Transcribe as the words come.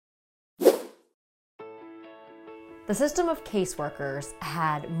The system of caseworkers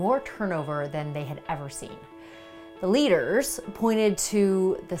had more turnover than they had ever seen. The leaders pointed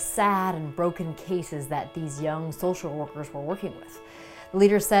to the sad and broken cases that these young social workers were working with. The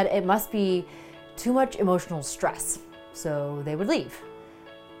leaders said it must be too much emotional stress, so they would leave.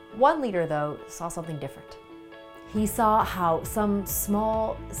 One leader, though, saw something different. He saw how some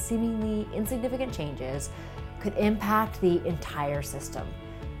small, seemingly insignificant changes could impact the entire system.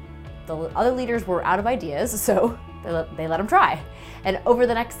 The other leaders were out of ideas, so they let him try. And over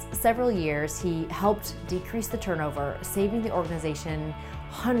the next several years, he helped decrease the turnover, saving the organization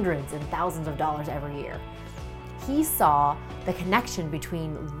hundreds and thousands of dollars every year. He saw the connection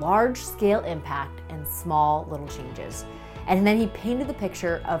between large-scale impact and small little changes. And then he painted the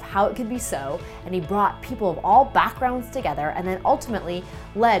picture of how it could be so, and he brought people of all backgrounds together, and then ultimately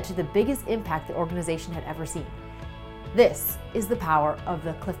led to the biggest impact the organization had ever seen. This is the power of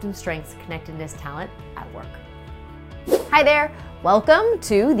the Clifton Strengths Connectedness Talent at Work. Hi there, welcome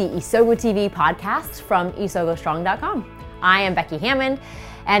to the Isogo TV podcast from isogostrong.com. I am Becky Hammond,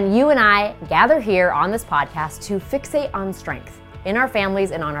 and you and I gather here on this podcast to fixate on strength in our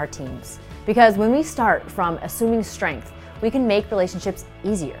families and on our teams. Because when we start from assuming strength, we can make relationships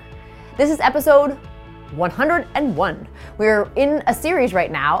easier. This is episode 101. We're in a series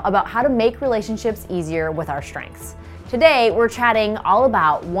right now about how to make relationships easier with our strengths. Today, we're chatting all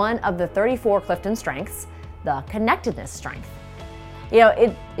about one of the 34 Clifton strengths, the connectedness strength. You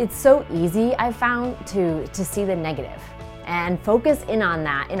know, it's so easy, I've found, to see the negative and focus in on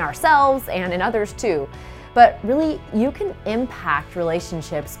that in ourselves and in others too. But really, you can impact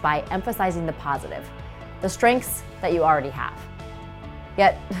relationships by emphasizing the positive, the strengths that you already have.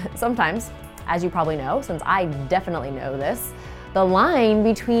 Yet, sometimes, as you probably know, since I definitely know this, the line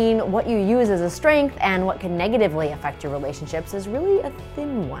between what you use as a strength and what can negatively affect your relationships is really a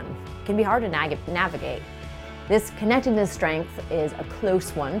thin one. It can be hard to navigate. This connectedness strength is a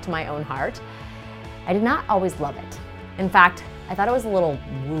close one to my own heart. I did not always love it. In fact, I thought it was a little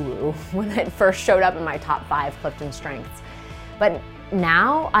woo-woo when it first showed up in my top 5 Clifton strengths. But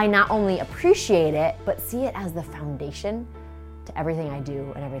now I not only appreciate it, but see it as the foundation to everything I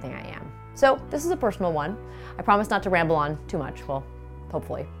do and everything I am. So this is a personal one. I promise not to ramble on too much, well,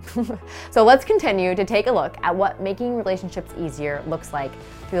 hopefully. So let's continue to take a look at what making relationships easier looks like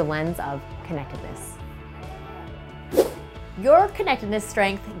through the lens of connectedness. Your connectedness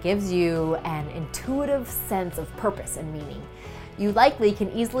strength gives you an intuitive sense of purpose and meaning. You likely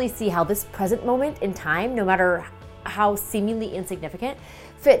can easily see how this present moment in time, no matter how seemingly insignificant,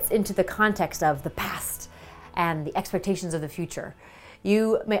 fits into the context of the past and the expectations of the future.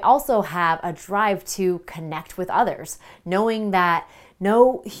 You may also have a drive to connect with others, knowing that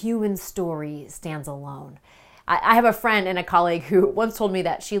no human story stands alone. I have a friend and a colleague who once told me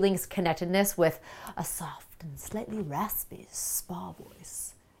that she links connectedness with a soft and slightly raspy spa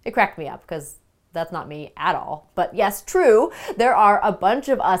voice. It cracked me up because that's not me at all. But yes, true, there are a bunch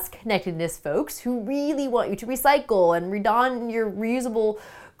of us connectedness folks who really want you to recycle and redon your reusable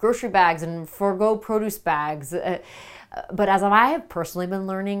grocery bags and forgo produce bags. But as I have personally been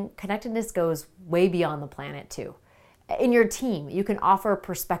learning, connectedness goes way beyond the planet too. In your team, you can offer a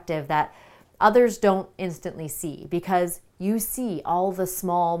perspective that others don't instantly see because you see all the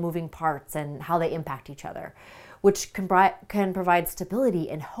small moving parts and how they impact each other, which can provide stability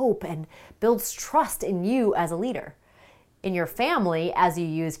and hope and builds trust in you as a leader. In your family, as you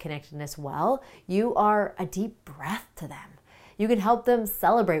use connectedness well, you are a deep breath to them. You can help them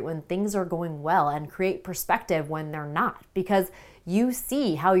celebrate when things are going well and create perspective when they're not, because you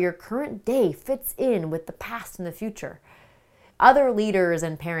see how your current day fits in with the past and the future. Other leaders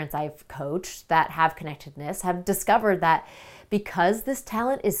and parents I've coached that have connectedness have discovered that because this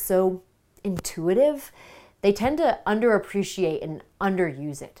talent is so intuitive, they tend to underappreciate and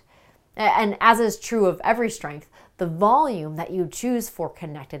underuse it. And as is true of every strength, the volume that you choose for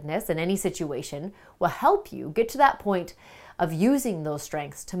connectedness in any situation will help you get to that point of using those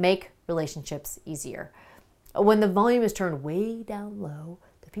strengths to make relationships easier. When the volume is turned way down low,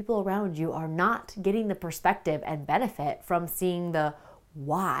 the people around you are not getting the perspective and benefit from seeing the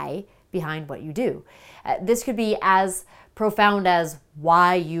why behind what you do. This could be as profound as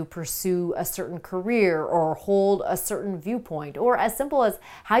why you pursue a certain career or hold a certain viewpoint, or as simple as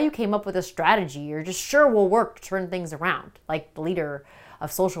how you came up with a strategy you're just sure will work to turn things around, like the leader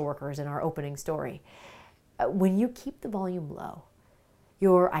of social workers in our opening story. When you keep the volume low,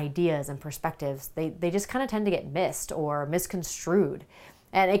 your ideas and perspectives, they just kind of tend to get missed or misconstrued.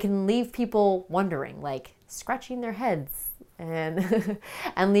 And it can leave people wondering, like scratching their heads and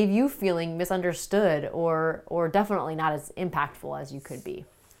and leave you feeling misunderstood or definitely not as impactful as you could be.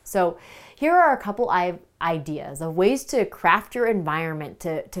 So here are a couple ideas of ways to craft your environment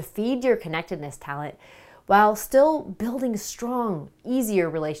to feed your connectedness talent while still building strong, easier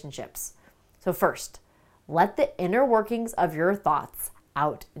relationships. So first, let the inner workings of your thoughts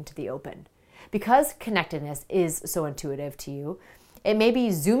out into the open. Because connectedness is so intuitive to you, it may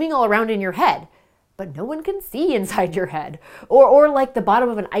be zooming all around in your head, but no one can see inside your head. Or like the bottom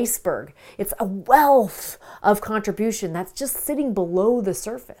of an iceberg, it's a wealth of contribution that's just sitting below the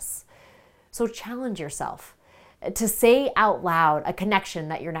surface. So challenge yourself to say out loud a connection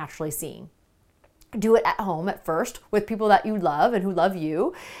that you're naturally seeing. Do it at home at first with people that you love and who love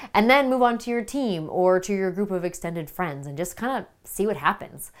you, and then move on to your team or to your group of extended friends and just kind of see what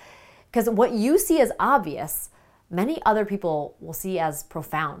happens. Because what you see as obvious, many other people will see as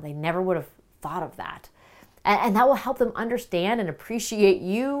profound. They never would have thought of that. And that will help them understand and appreciate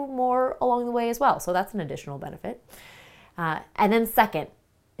you more along the way as well. So that's an additional benefit. And then second,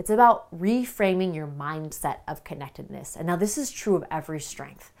 it's about reframing your mindset of connectedness. And now this is true of every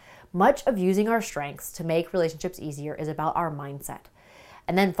strength. Much of using our strengths to make relationships easier is about our mindset,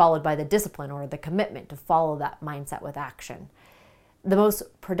 and then followed by the discipline or the commitment to follow that mindset with action. The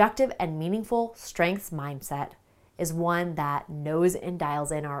most productive and meaningful strengths mindset is one that knows and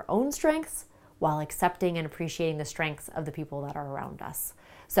dials in our own strengths while accepting and appreciating the strengths of the people that are around us.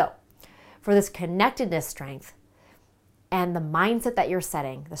 So, for this connectedness strength and the mindset that you're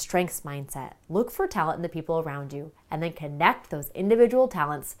setting, the strengths mindset, look for talent in the people around you and then connect those individual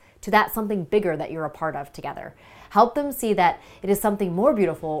talents to that something bigger that you're a part of together. Help them see that it is something more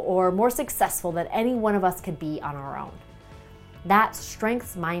beautiful or more successful than any one of us could be on our own. That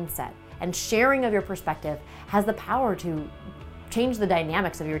strengths mindset and sharing of your perspective has the power to change the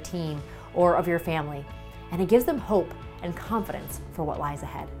dynamics of your team or of your family, and it gives them hope and confidence for what lies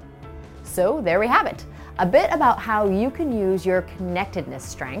ahead. So there we have it, a bit about how you can use your connectedness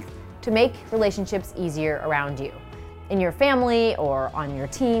strength to make relationships easier around you, in your family or on your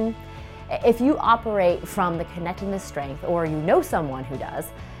team. If you operate from the connectedness strength or you know someone who does,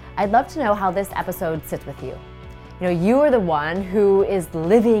 I'd love to know how this episode sits with you. You know, you are the one who is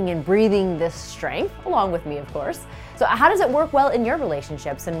living and breathing this strength, along with me, of course. So how does it work well in your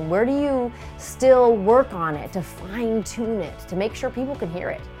relationships, and where do you still work on it to fine tune it, to make sure people can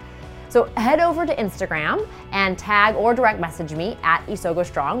hear it? So head over to Instagram and tag or direct message me at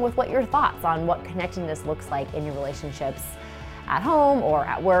IsogoStrong with what your thoughts on what connectedness looks like in your relationships at home or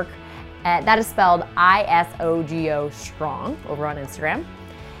at work. That is spelled ISOGO strong over on Instagram.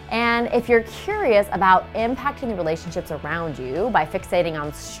 And if you're curious about impacting the relationships around you by fixating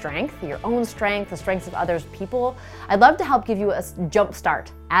on strength, your own strength, the strengths of others people, I'd love to help give you a jump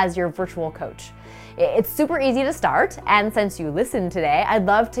start as your virtual coach. It's super easy to start, and since you listened today, I'd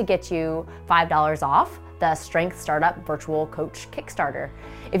love to get you $5 off the Strength Startup Virtual Coach Kickstarter.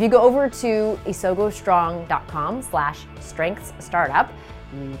 If you go over to isogostrong.com/strengthsstartup,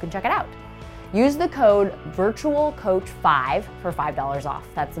 you can check it out. Use the code VirtualCoach5 for $5 off.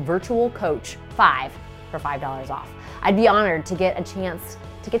 That's VirtualCoach5 for $5 off. I'd be honored to get a chance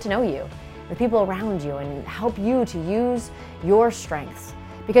to get to know you, the people around you, and help you to use your strengths.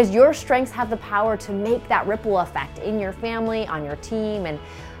 Because your strengths have the power to make that ripple effect in your family, on your team, and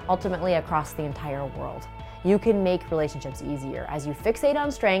ultimately across the entire world. You can make relationships easier as you fixate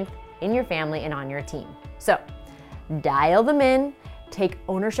on strength in your family and on your team. So, dial them in, take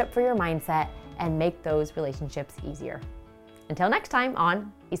ownership for your mindset, and make those relationships easier. Until next time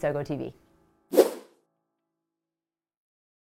on Isogo TV.